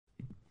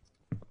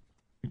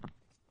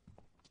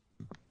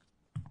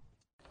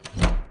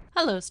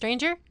Hello,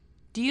 stranger.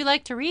 Do you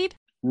like to read?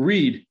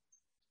 Read.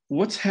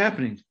 What's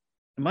happening?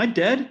 Am I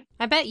dead?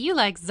 I bet you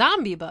like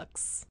zombie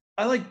books.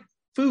 I like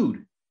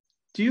food.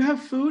 Do you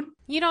have food?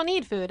 You don't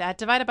need food at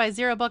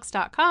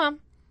dividedbyzerobooks.com.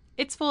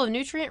 It's full of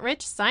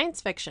nutrient-rich science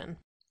fiction.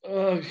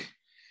 Ugh,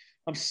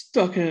 I'm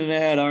stuck in an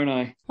ad, aren't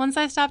I? Once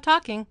I stop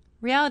talking,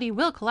 reality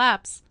will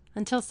collapse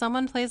until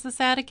someone plays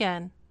this ad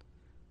again.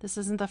 This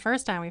isn't the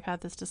first time we've had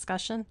this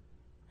discussion,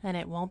 and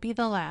it won't be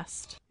the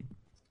last.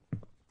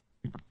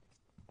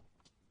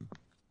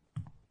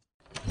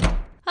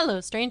 Hello,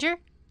 stranger.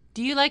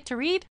 Do you like to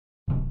read?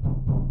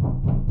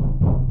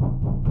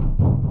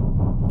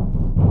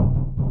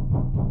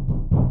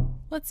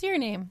 What's your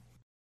name?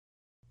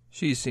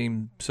 She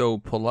seemed so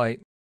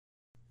polite,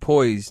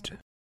 poised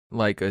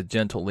like a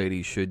gentle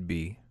lady should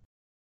be.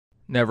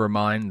 Never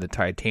mind the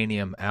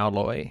titanium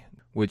alloy,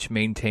 which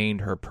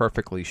maintained her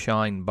perfectly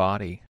shine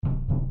body.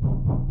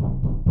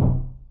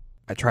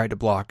 I tried to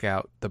block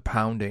out the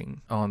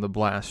pounding on the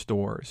blast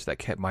doors that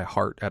kept my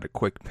heart at a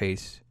quick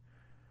pace,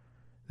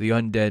 the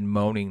undead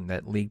moaning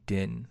that leaked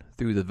in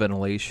through the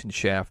ventilation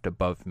shaft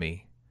above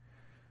me,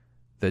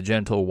 the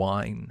gentle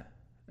whine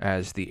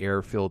as the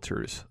air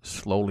filters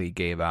slowly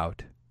gave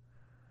out.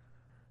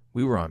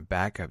 We were on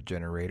backup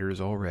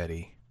generators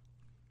already.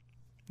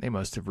 They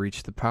must have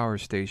reached the power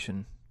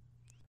station.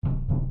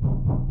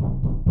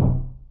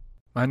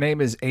 My name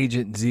is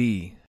Agent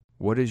Z.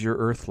 What is your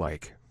Earth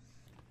like?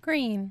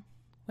 Green,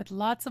 with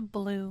lots of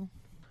blue.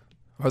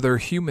 Are there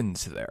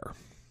humans there?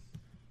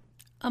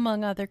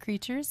 Among other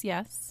creatures,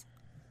 yes.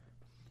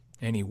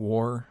 Any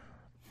war?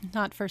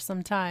 Not for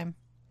some time.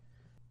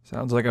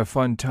 Sounds like a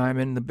fun time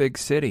in the big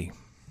city.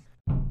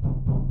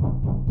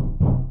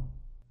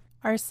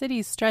 Our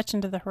cities stretch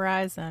into the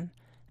horizon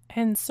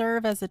and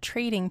serve as a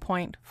trading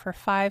point for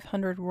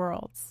 500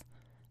 worlds.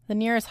 The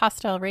nearest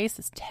hostile race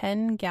is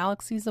 10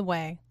 galaxies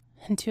away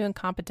and too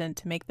incompetent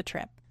to make the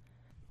trip.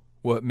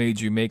 What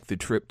made you make the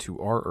trip to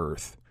our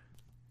Earth?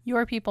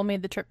 Your people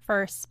made the trip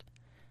first.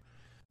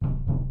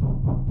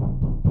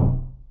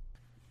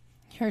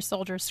 Your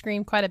soldiers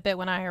screamed quite a bit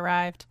when I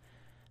arrived,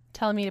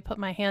 telling me to put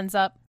my hands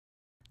up,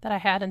 that I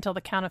had until the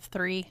count of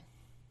 3.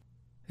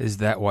 Is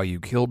that why you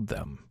killed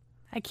them?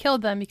 I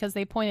killed them because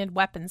they pointed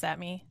weapons at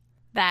me.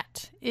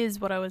 That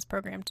is what I was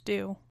programmed to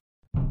do.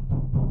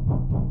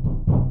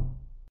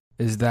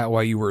 Is that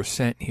why you were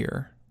sent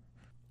here?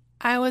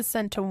 I was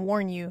sent to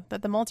warn you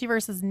that the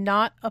multiverse is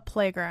not a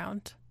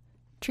playground.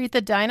 Treat the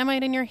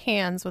dynamite in your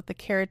hands with the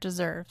care it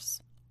deserves,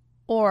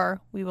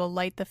 or we will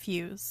light the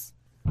fuse.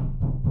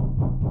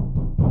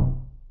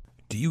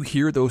 Do you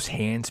hear those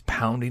hands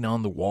pounding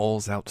on the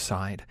walls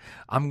outside?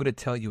 I'm going to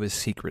tell you a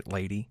secret,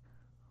 lady.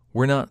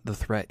 We're not the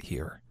threat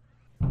here.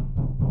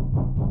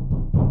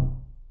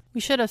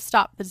 We should have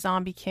stopped the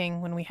Zombie King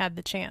when we had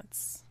the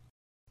chance.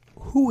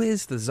 Who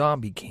is the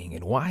Zombie King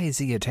and why is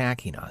he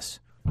attacking us?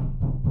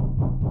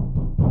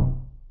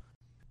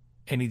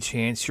 Any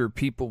chance your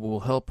people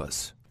will help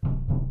us?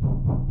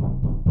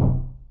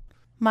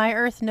 My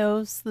Earth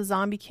knows the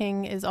Zombie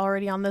King is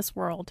already on this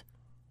world.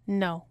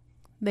 No,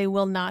 they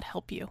will not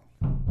help you.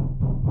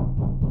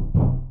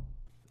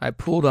 I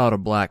pulled out a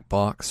black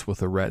box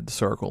with a red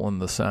circle in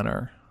the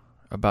center,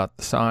 about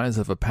the size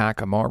of a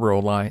pack of Marlboro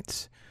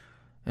Lights,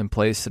 and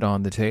placed it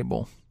on the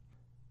table.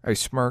 I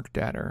smirked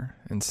at her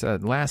and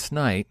said, "Last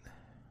night,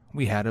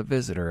 we had a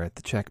visitor at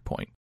the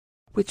checkpoint,"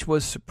 which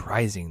was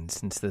surprising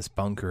since this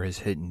bunker is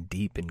hidden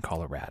deep in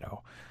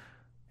Colorado.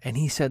 And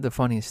he said the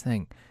funniest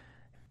thing.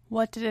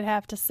 What did it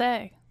have to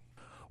say?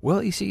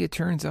 Well, you see, it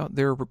turns out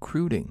they're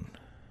recruiting.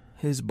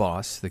 His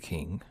boss, the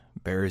king,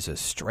 bears a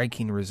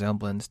striking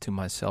resemblance to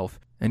myself,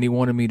 and he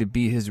wanted me to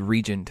be his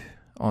regent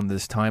on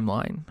this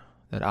timeline,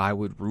 that I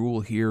would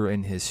rule here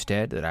in his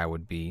stead, that I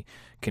would be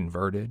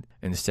converted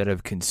instead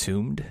of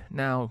consumed.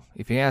 Now,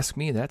 if you ask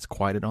me, that's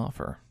quite an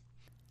offer.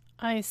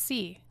 I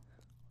see.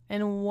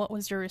 And what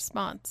was your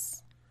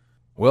response?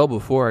 Well,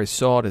 before I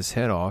sawed his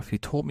head off, he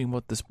told me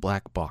what this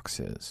black box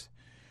is.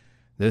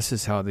 This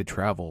is how they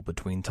travel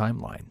between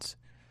timelines.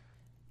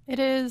 It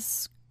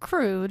is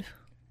crude,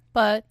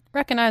 but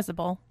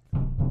recognizable.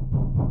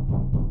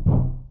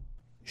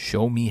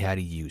 Show me how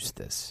to use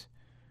this.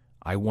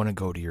 I want to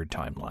go to your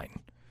timeline.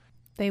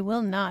 They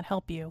will not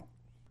help you.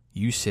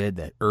 You said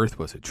that Earth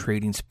was a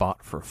trading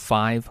spot for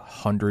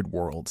 500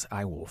 worlds.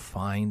 I will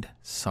find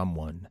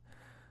someone.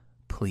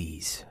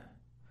 Please.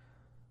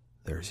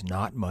 There's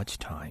not much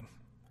time.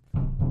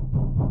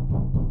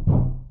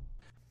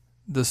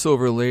 The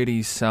Silver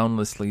Lady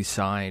soundlessly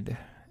sighed,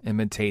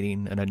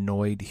 imitating an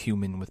annoyed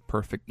human with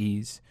perfect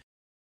ease.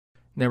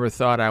 Never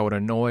thought I would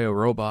annoy a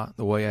robot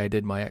the way I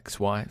did my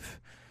ex-wife,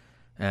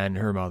 and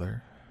her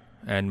mother,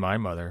 and my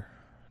mother,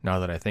 now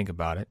that I think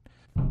about it.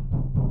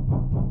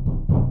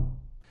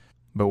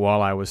 But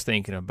while I was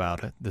thinking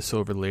about it, the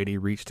Silver Lady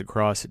reached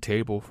across the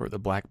table for the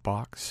black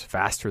box,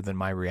 faster than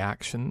my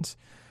reactions.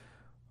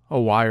 A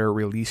wire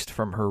released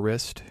from her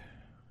wrist,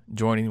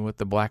 joining with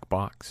the black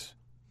box.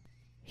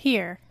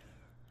 Here,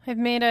 I've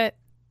made it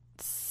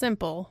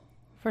simple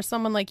for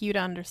someone like you to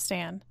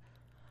understand.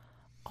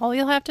 All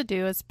you'll have to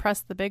do is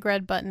press the big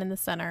red button in the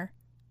center,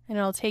 and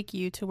it'll take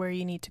you to where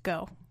you need to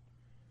go.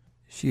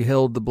 She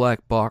held the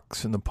black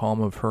box in the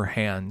palm of her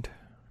hand,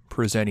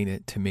 presenting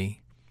it to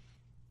me.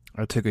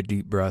 I took a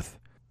deep breath,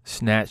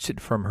 snatched it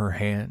from her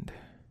hand,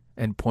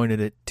 and pointed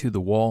it to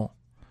the wall.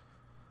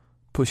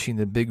 Pushing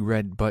the big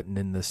red button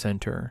in the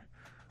center,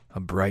 a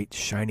bright,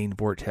 shining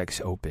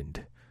vortex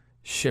opened,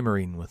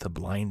 shimmering with a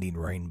blinding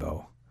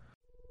rainbow.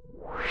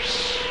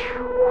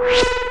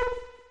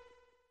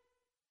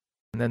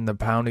 And then the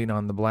pounding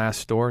on the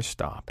blast door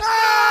stopped.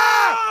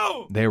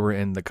 No! They were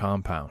in the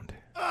compound.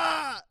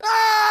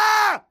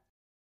 I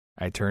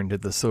turned to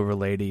the Silver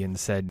Lady and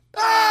said,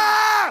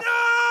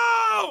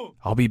 No!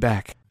 I'll be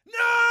back.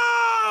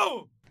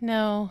 No!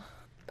 No,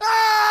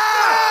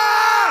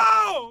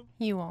 No!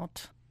 you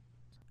won't.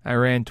 I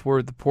ran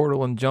toward the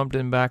portal and jumped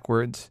in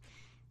backwards,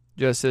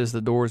 just as the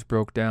doors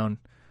broke down.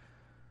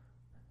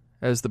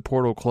 As the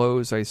portal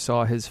closed, I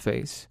saw his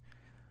face,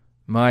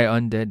 my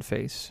undead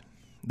face,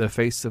 the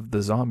face of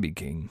the Zombie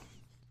King.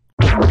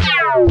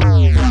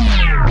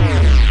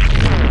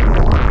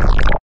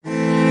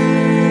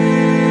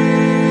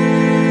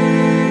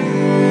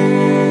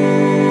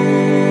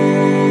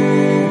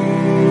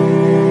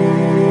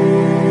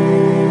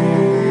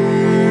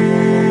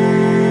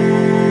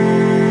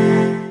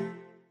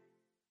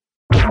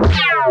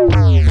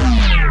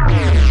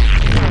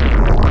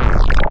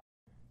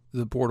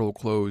 The portal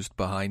closed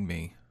behind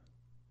me,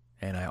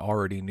 and I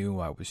already knew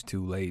I was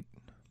too late,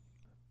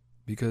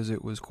 because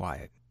it was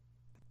quiet,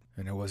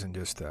 and it wasn't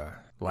just a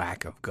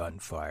lack of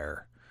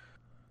gunfire,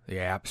 the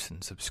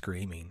absence of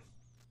screaming.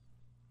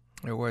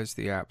 It was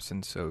the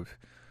absence of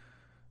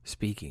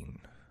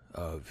speaking,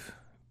 of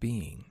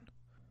being.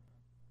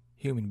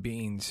 Human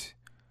beings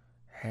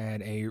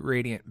had a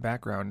radiant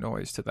background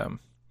noise to them,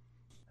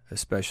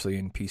 especially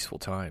in peaceful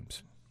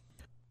times.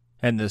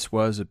 And this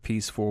was a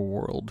peaceful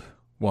world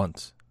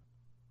once.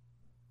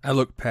 I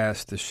looked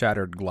past the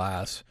shattered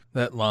glass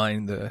that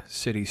lined the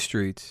city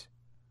streets,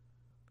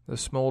 the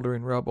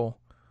smoldering rubble,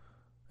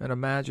 and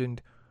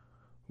imagined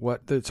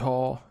what the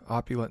tall,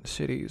 opulent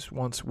cities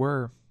once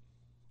were.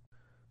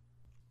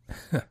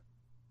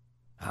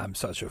 I'm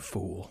such a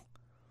fool.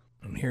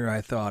 And here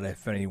I thought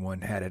if anyone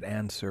had an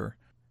answer,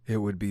 it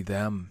would be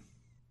them.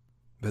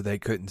 But they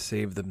couldn't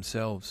save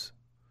themselves.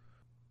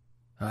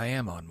 I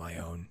am on my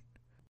own.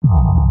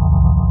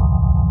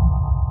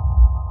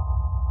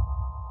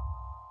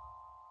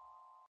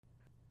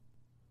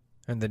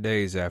 And the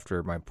days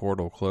after my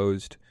portal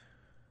closed,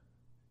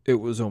 it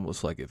was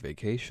almost like a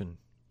vacation.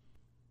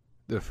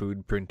 The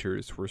food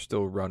printers were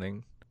still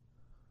running.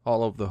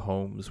 All of the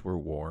homes were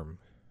warm.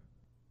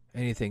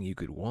 Anything you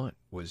could want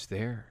was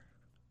there.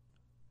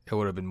 It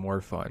would have been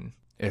more fun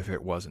if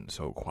it wasn't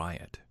so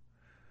quiet.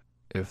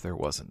 If there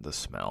wasn't the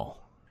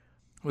smell.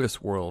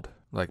 This world,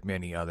 like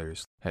many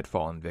others, had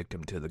fallen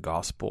victim to the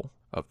gospel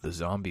of the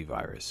zombie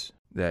virus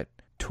that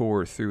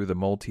tore through the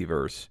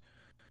multiverse.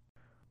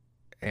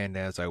 And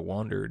as I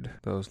wandered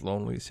those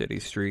lonely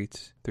city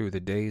streets through the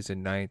days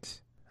and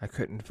nights, I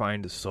couldn't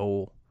find a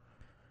soul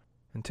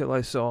until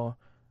I saw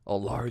a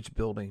large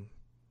building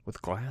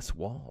with glass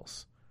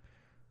walls.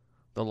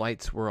 The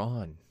lights were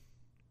on,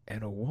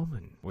 and a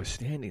woman was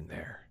standing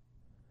there.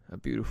 A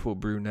beautiful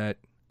brunette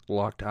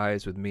locked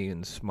eyes with me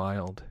and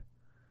smiled.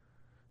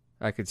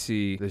 I could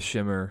see the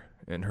shimmer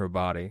in her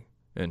body,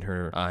 in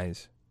her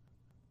eyes.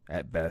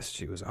 At best,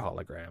 she was a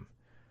hologram.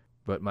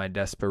 But my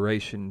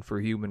desperation for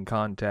human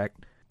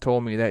contact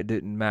told me that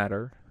didn't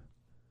matter.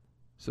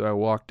 So I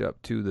walked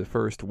up to the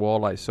first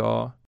wall I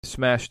saw,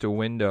 smashed a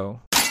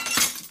window,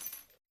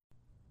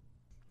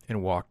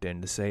 and walked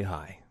in to say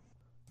hi.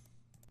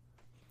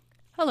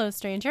 Hello,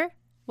 stranger.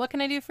 What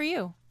can I do for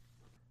you?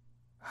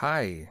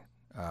 Hi.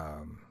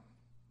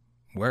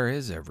 Where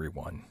is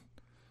everyone?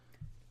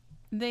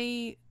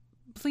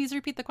 Please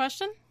repeat the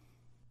question?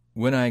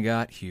 When I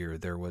got here,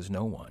 there was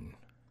no one.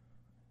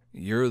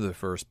 You're the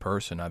first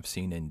person I've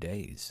seen in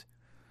days.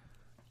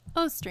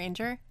 Oh,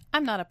 stranger,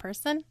 I'm not a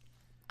person.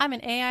 I'm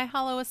an AI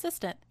hollow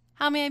assistant.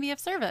 How may I be of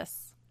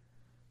service?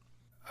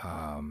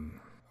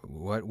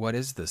 What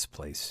is this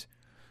place?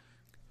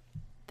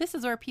 This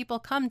is where people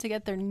come to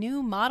get their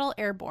new model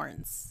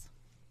airborns.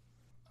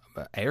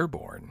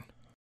 Airborne?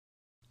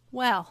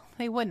 Well,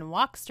 they wouldn't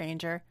walk,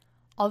 stranger.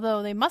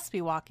 Although they must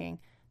be walking.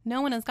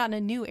 No one has gotten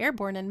a new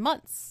airborne in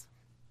months.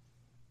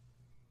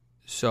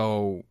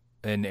 So,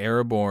 an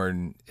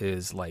airborne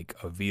is like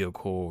a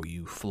vehicle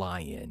you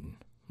fly in,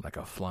 like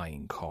a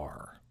flying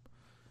car.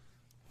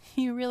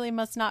 You really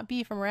must not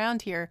be from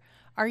around here.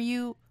 Are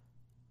you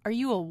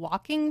a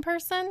walking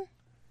person?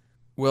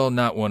 Well,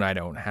 not when I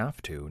don't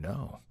have to,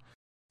 no.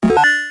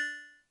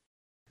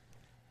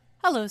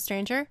 Hello,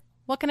 stranger.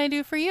 What can I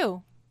do for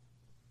you?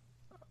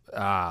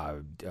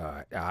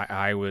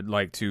 I would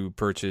like to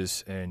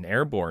purchase an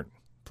airborne,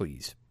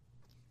 please.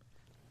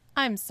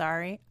 I'm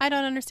sorry. I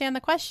don't understand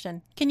the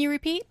question. Can you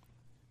repeat?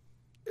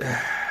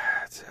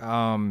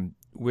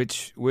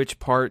 Which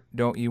part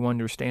don't you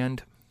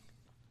understand?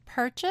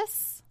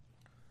 Purchase?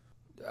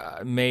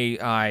 May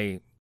I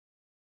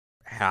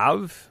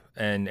have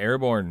an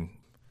airborne.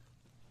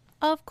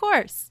 Of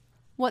course.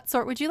 What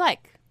sort would you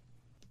like?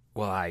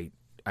 Well, I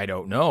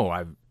don't know.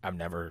 I've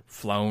never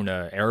flown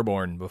a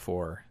airborne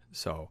before,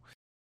 so.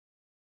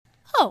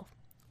 Oh,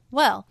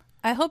 well,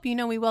 I hope you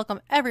know we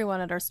welcome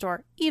everyone at our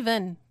store,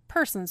 even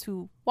persons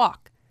who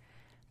walk.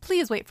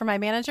 Please wait for my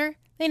manager.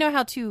 They know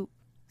how to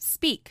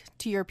speak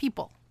to your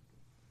people.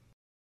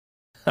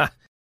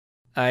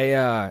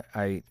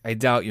 I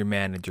doubt your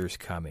manager's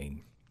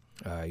coming.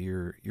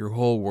 Your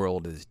whole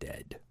world is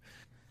dead.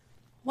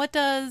 What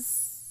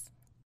does...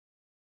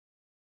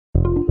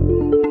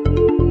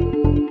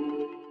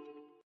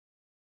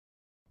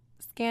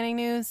 Scanning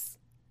news.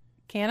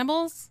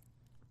 Cannibals?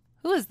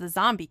 Who is the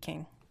Zombie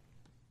King?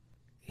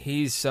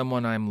 He's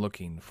someone I'm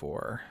looking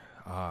for.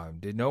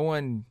 Did no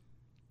one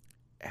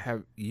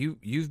have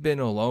you've been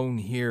alone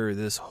here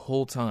this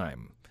whole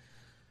time?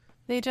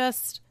 They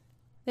just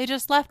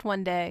left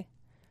one day.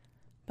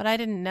 But I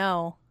didn't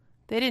know.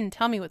 They didn't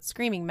tell me what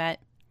screaming meant.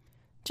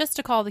 Just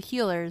to call the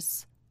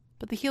healers.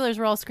 But the healers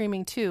were all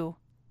screaming too.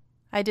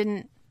 I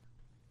didn't...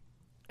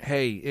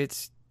 Hey,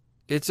 it's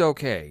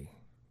okay.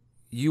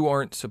 You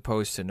aren't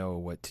supposed to know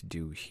what to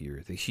do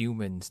here. The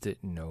humans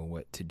didn't know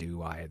what to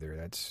do either.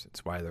 That's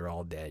why they're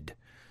all dead.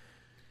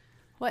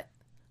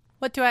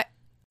 What do I...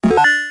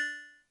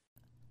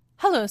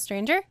 Hello,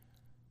 stranger.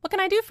 What can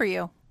I do for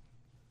you?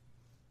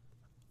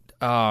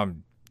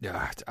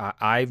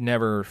 I've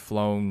never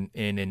flown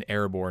in an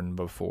airborne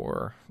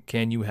before.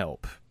 Can you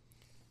help?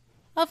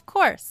 Of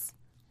course.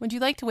 Would you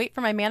like to wait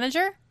for my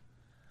manager?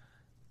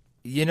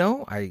 You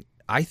know,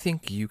 I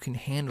think you can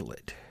handle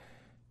it.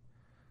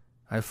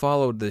 I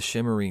followed the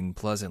shimmering,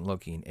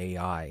 pleasant-looking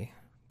AI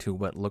to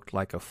what looked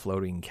like a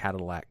floating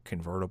Cadillac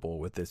convertible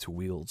with its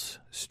wheels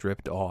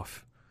stripped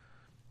off.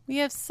 We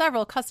have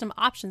several custom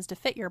options to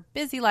fit your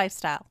busy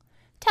lifestyle.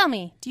 Tell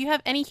me, do you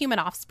have any human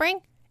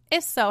offspring?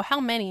 If so, how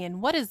many and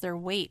what is their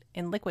weight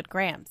in liquid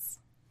grams?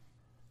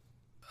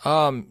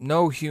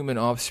 No human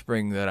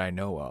offspring that I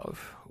know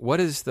of.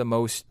 What is the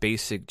most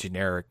basic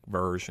generic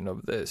version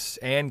of this,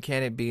 and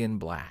can it be in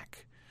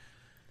black?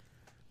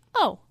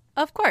 Oh,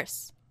 of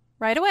course.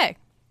 Right away.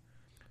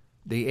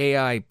 The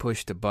AI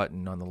pushed a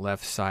button on the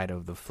left side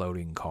of the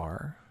floating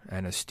car,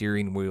 and a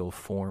steering wheel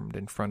formed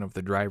in front of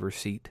the driver's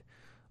seat,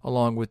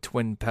 along with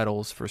twin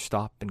pedals for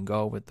stop and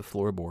go at the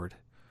floorboard.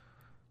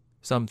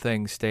 Some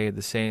things stayed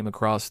the same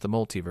across the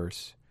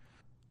multiverse.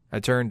 I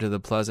turned to the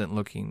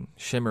pleasant-looking,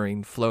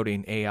 shimmering,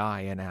 floating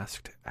AI and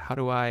asked, how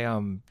do I,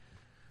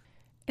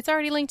 It's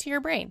already linked to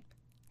your brain.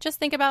 Just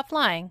think about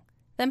flying,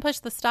 then push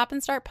the stop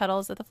and start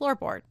pedals at the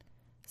floorboard.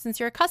 Since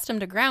you're accustomed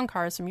to ground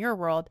cars from your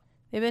world,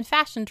 they've been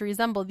fashioned to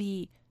resemble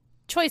the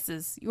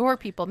choices your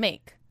people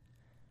make.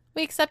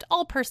 We accept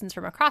all persons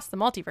from across the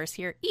multiverse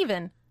here,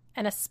 even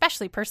and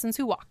especially persons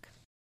who walk.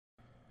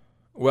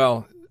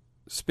 Well,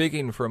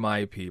 speaking for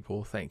my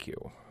people, thank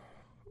you.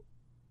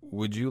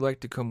 Would you like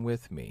to come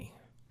with me?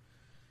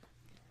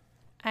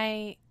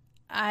 I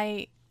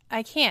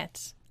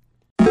can't.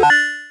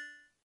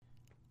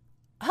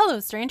 Hello,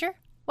 stranger.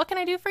 What can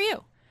I do for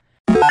you?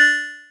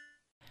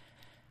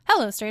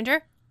 Hello,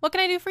 stranger. What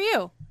can I do for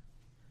you?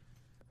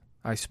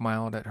 I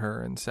smiled at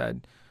her and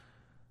said,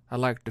 I'd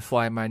like to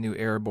fly my new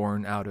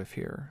airborne out of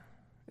here.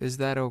 Is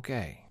that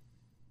okay?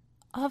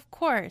 Of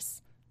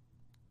course.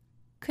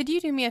 Could you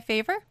do me a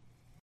favor?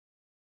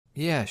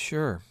 Yeah,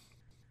 sure.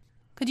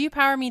 Could you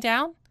power me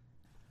down?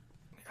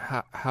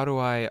 How do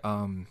I,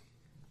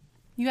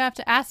 You have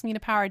to ask me to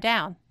power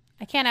down.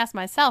 I can't ask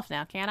myself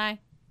now, can I?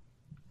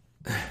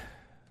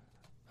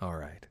 All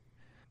right.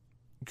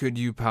 Could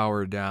you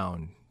power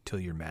down till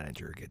your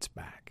manager gets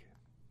back?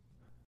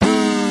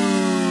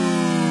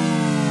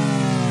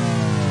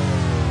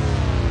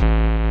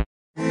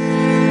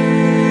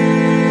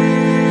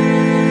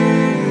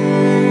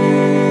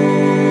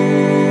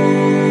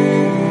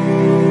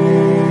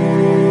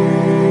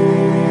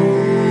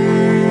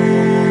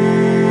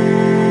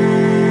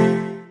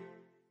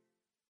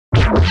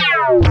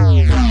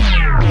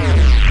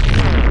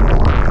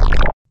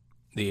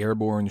 The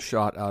airborne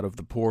shot out of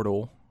the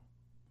portal,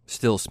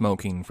 still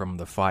smoking from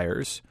the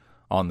fires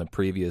on the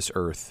previous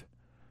Earth.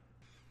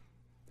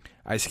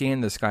 I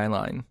scanned the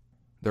skyline.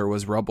 There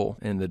was rubble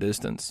in the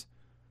distance.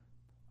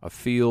 A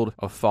field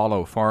of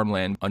fallow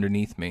farmland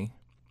underneath me.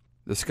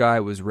 The sky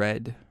was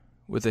red,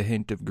 with a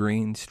hint of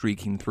green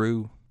streaking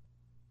through.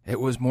 It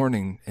was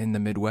morning in the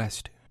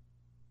Midwest.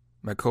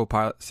 My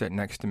co-pilot sat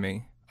next to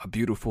me, a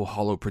beautiful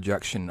hollow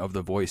projection of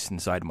the voice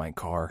inside my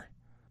car.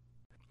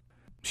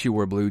 She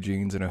wore blue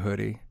jeans and a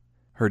hoodie,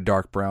 her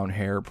dark brown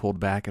hair pulled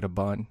back at a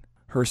bun,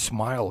 her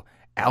smile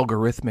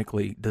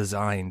algorithmically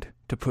designed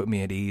to put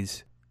me at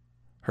ease,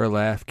 her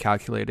laugh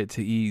calculated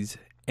to ease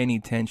any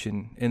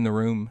tension in the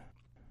room.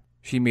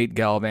 She made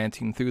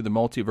gallivanting through the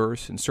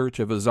multiverse in search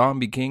of a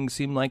zombie king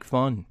seem like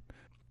fun.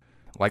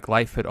 Like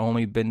life had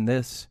only been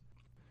this.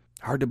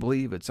 Hard to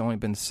believe it's only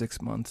been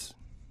 6 months.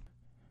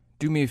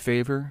 Do me a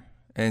favor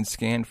and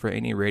scan for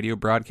any radio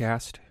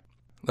broadcast.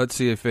 Let's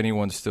see if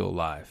anyone's still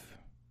alive.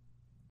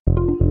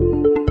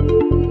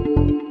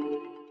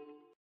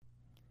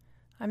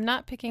 I'm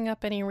not picking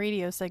up any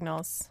radio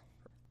signals.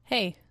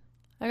 Hey,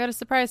 I got a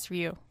surprise for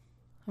you.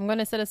 I'm going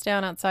to sit us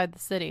down outside the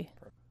city.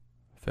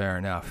 Fair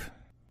enough.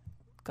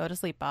 Go to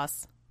sleep,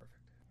 boss.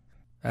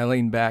 I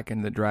leaned back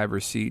in the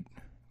driver's seat,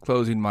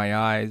 closing my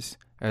eyes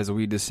as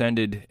we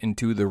descended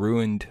into the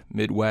ruined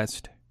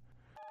Midwest.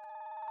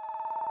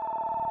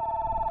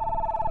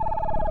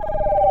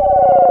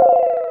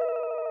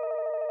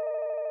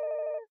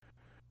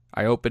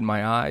 I opened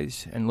my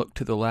eyes and looked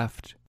to the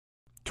left.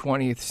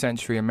 20th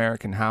century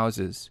American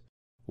houses,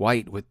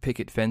 white with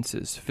picket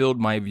fences, filled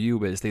my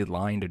view as they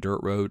lined a dirt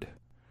road.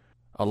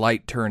 A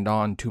light turned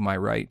on to my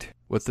right,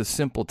 with the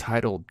simple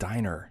title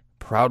Diner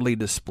proudly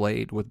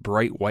displayed with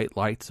bright white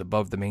lights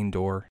above the main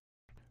door.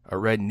 A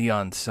red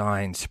neon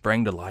sign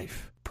sprang to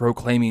life,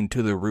 proclaiming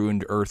to the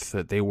ruined earth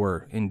that they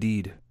were,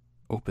 indeed,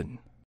 open.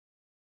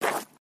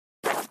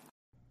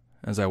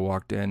 As I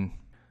walked in,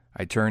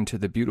 I turned to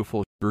the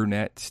beautiful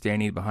brunette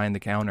standing behind the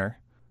counter.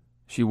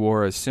 She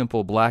wore a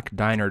simple black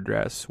diner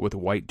dress with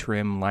white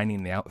trim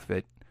lining the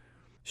outfit,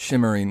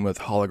 shimmering with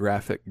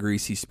holographic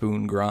greasy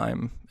spoon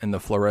grime and the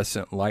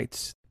fluorescent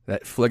lights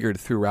that flickered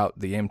throughout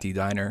the empty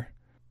diner.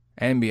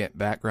 Ambient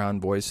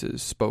background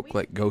voices spoke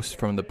like ghosts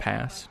from the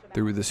past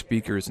through the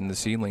speakers in the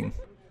ceiling.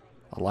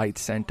 A light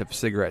scent of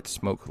cigarette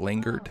smoke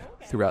lingered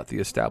throughout the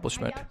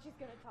establishment.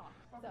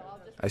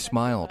 I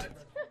smiled.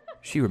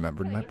 She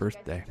remembered my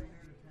birthday.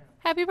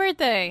 Happy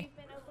birthday!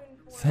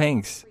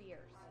 Thanks.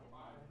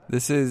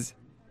 This is...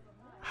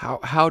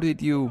 How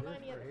did you...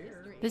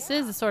 This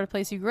is the sort of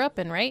place you grew up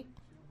in, right?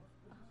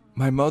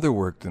 My mother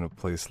worked in a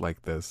place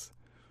like this.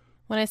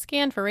 When I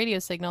scanned for radio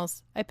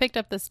signals, I picked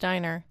up this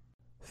diner.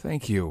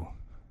 Thank you.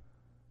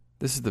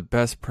 This is the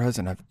best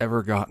present I've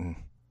ever gotten.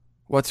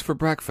 What's for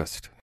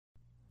breakfast?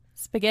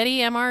 Spaghetti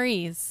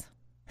MREs.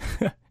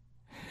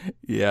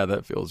 Yeah,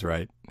 that feels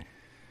right.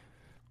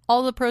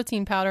 All the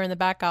protein powder in the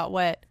back got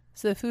wet,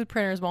 so the food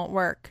printers won't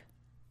work.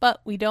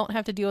 But we don't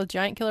have to deal with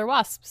giant killer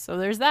wasps, so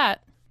there's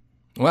that.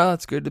 Well,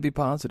 it's good to be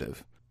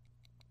positive.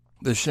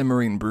 The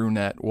shimmering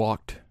brunette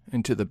walked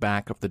into the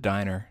back of the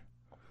diner.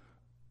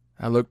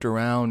 I looked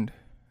around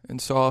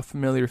and saw a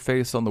familiar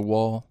face on the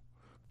wall.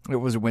 It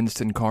was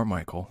Winston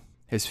Carmichael,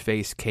 his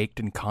face caked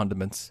in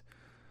condiments,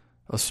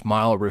 a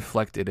smile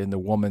reflected in the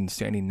woman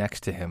standing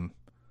next to him.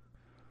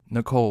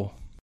 Nicole,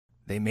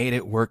 they made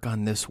it work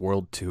on this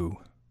world too.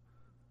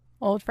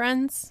 Old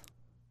friends?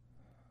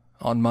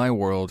 On my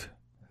world,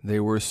 they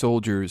were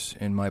soldiers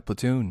in my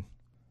platoon.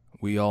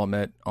 We all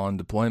met on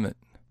deployment.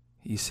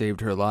 He saved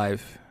her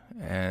life,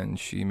 and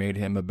she made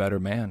him a better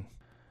man.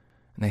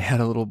 And they had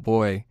a little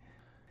boy,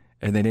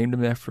 and they named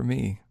him after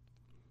me.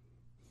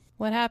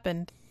 What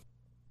happened?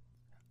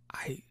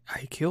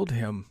 I killed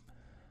him.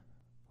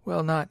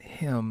 Well, not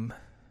him.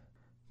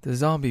 The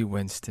zombie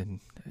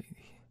Winston.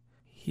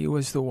 He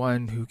was the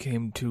one who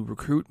came to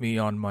recruit me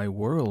on my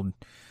world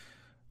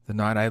the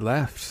night I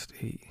left.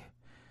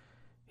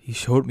 He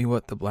showed me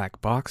what the black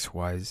box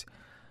was,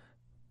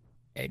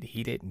 and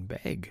he didn't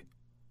beg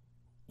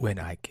when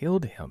I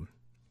killed him.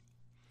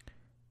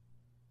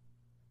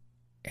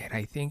 And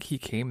I think he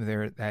came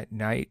there that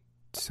night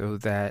so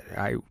that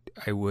I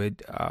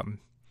would,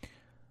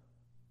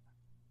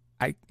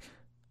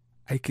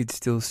 I could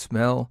still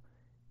smell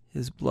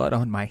his blood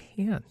on my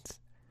hands.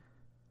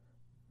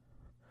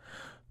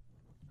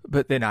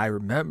 But then I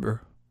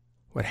remember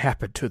what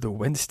happened to the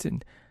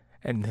Winston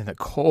and the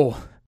Nicole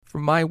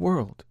from my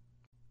world.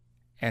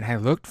 And I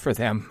looked for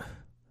them.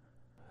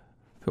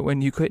 But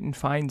when you couldn't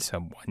find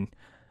someone,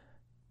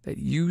 that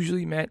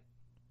usually meant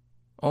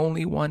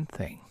only one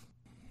thing.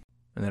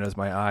 And then as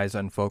my eyes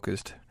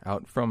unfocused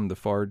out from the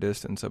far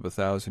distance of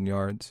 1,000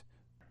 yards,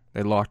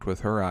 they locked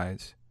with her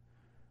eyes.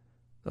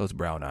 Those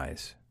brown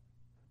eyes.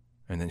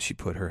 And then she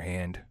put her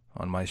hand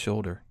on my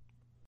shoulder.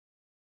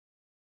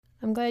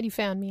 I'm glad you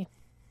found me.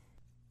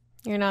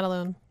 You're not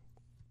alone.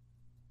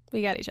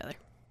 We got each other.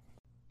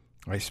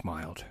 I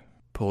smiled,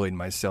 pulling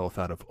myself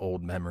out of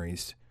old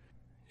memories.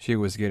 She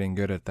was getting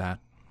good at that.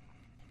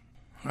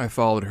 I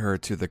followed her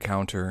to the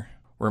counter,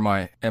 where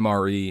my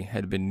MRE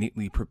had been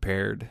neatly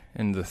prepared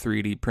in the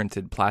 3D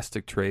printed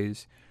plastic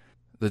trays.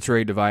 The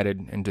tray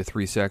divided into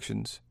 3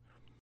 sections.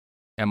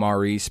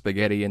 MRE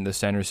spaghetti in the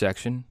center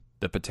section,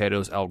 the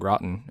potatoes au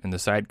gratin in the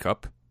side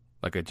cup,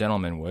 like a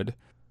gentleman would,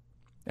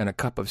 and a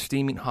cup of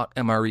steaming hot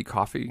MRE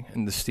coffee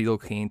in the steel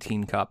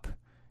canteen cup,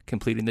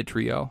 completing the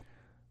trio.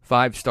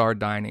 5-star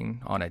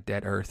dining on a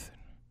dead earth.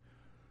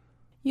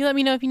 You let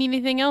me know if you need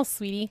anything else,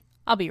 sweetie.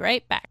 I'll be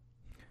right back.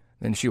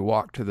 Then she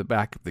walked to the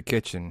back of the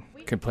kitchen,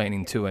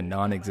 complaining to a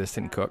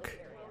non-existent cook,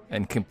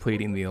 and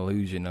completing the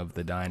illusion of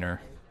the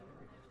diner.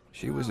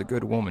 She was a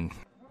good woman.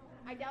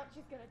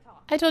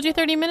 I told you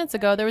 30 minutes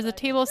ago there was a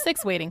table of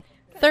 6 waiting.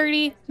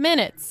 30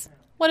 minutes!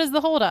 What is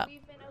the holdup?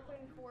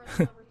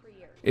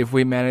 If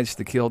we manage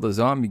to kill the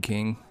zombie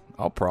king,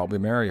 I'll probably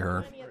marry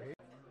her.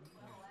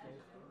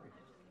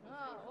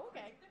 Oh,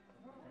 okay.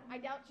 I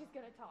doubt she's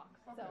gonna talk,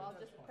 so I'll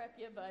just prep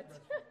you, but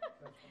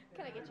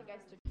can I get you guys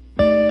to...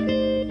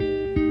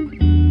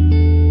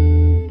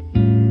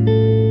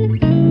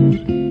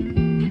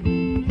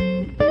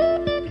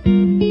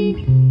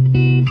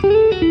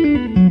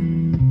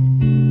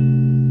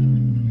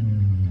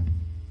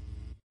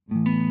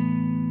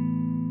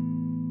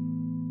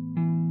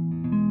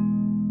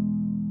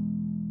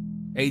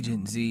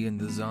 Agent Z and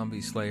the Zombie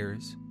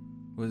Slayers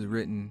was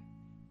written,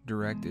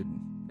 directed,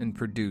 and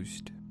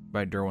produced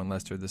by Derwin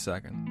Lester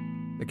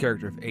II. The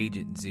character of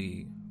Agent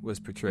Z was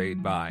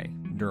portrayed by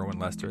Derwin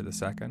Lester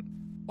II.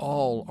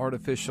 All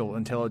artificial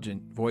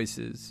intelligent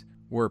voices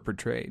were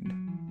portrayed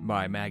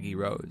by Maggie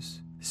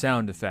Rose.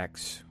 Sound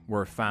effects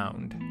were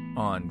found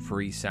on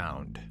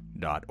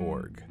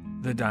freesound.org.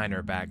 The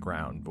diner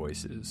background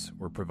voices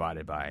were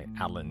provided by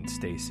Alan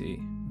Stacy.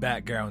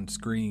 Background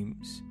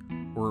screams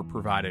were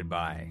provided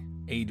by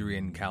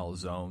Adrian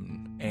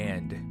Calzone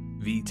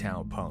and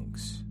V-Town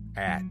Punks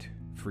at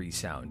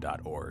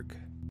freesound.org.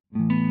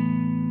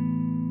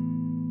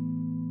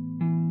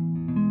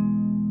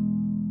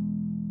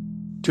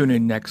 Tune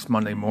in next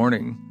Monday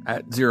morning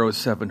at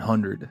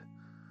 0700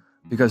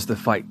 because the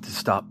fight to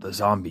stop the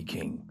Zombie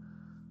King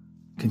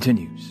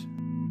continues.